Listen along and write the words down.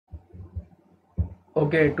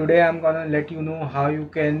Okay, today I'm gonna let you know how you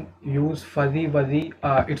can use fuzzywuzzy.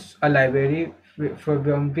 It's a library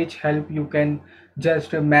from which help you can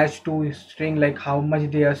just match two string like how much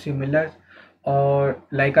they are similar or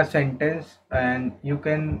like a sentence, and you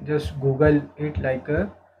can just Google it like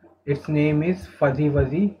its name is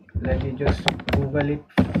fuzzywuzzy. Let me just Google it,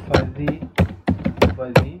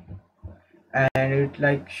 fuzzywuzzy, and it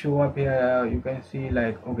like show up here. You can see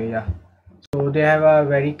like, okay, yeah, so they have a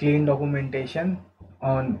very clean documentation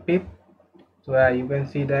on pip. So you can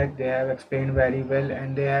see that they have explained very well,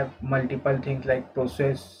 and they have multiple things like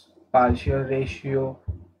process partial ratio,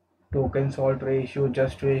 token sort ratio,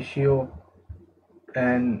 just ratio,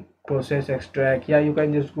 and process extract. Yeah, you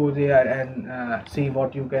can just go there and see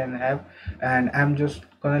what you can have, and I'm just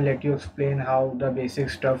gonna let you explain how the basic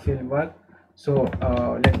stuff will work. So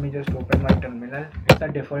let me just open my terminal. It's a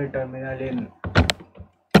default terminal in,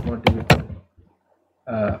 what do you call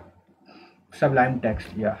it, Sublime Text.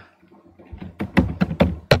 Yeah,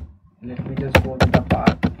 let me just go to the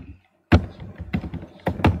path.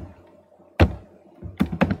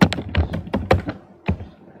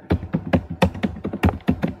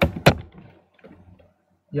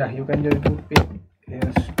 Yeah, you can just do pip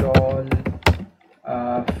install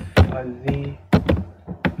fuzzy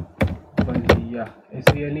fuzzy. Yeah,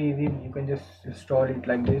 it's really easy. You can just install it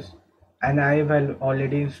like this, and I have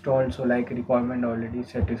already installed, so like requirement already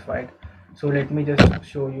satisfied. So let me just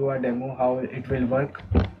show you a demo how it will work.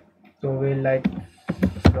 So we'll like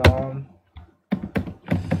from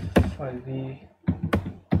fuzzy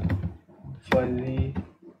fuzzy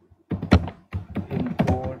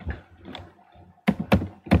import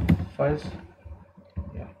first.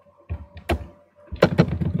 Yeah,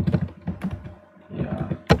 yeah,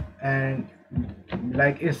 and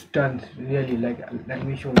like it's done really. Like, let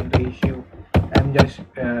me show you the issue. I'm just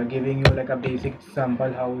giving you like a basic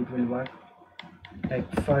sample how it will work. Like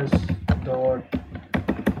first dot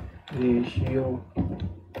ratio,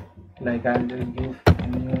 like I'll just give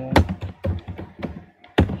new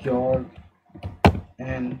your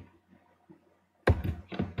and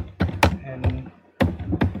and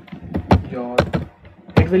your,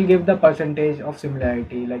 it will give the percentage of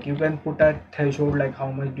similarity. Like you can put a threshold like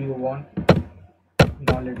how much do you want.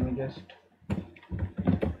 Now let me just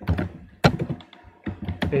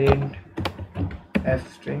print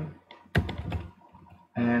f string,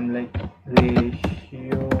 and like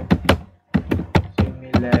ratio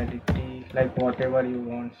similarity, like whatever you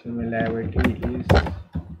want similarity is.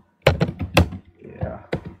 Yeah,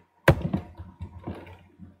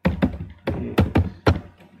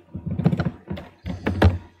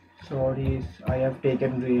 sorry, I have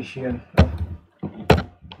taken ratio.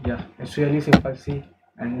 Yeah, it's really simple. See,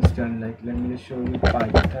 and it's done. Like, let me just show you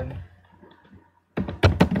Python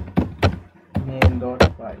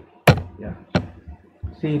main.py. Yeah,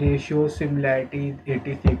 see, ratio similarity is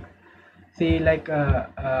 86. See, like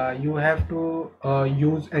you have to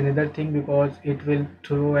use another thing because it will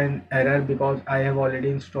throw an error because I have already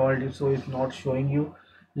installed it, so it's not showing you.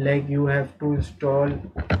 Like you have to install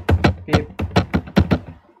pip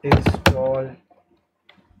install.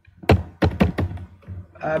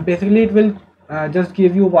 Basically it will just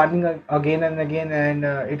give you warning again and again, and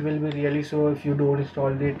it will be really slow if you don't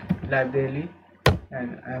install it librarily.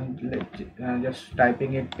 And I'm just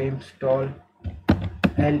typing it, pip install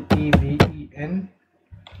LEVENSHPEIN.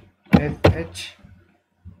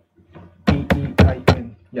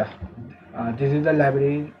 Yeah, this is the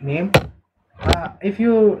library name. If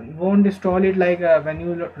you won't install it, like when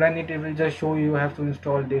you run it, it will just show you have to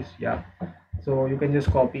install this. Yeah, so you can just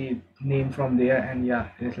copy name from there, and yeah,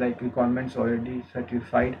 it's like requirements already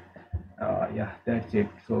certified. Yeah, that's it.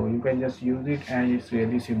 So you can just use it, and it's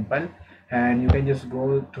really simple, and you can just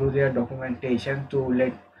go through their documentation to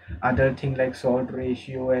let other thing like sort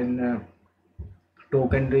ratio and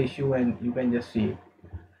token ratio, and you can just see it.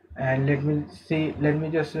 And let me see, let me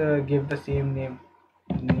just give the same name,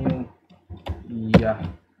 new. Yeah,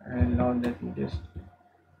 and now let me just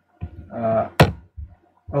uh,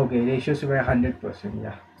 okay, ratios were 100%.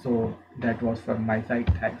 Yeah, so that was from my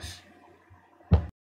side. Thanks.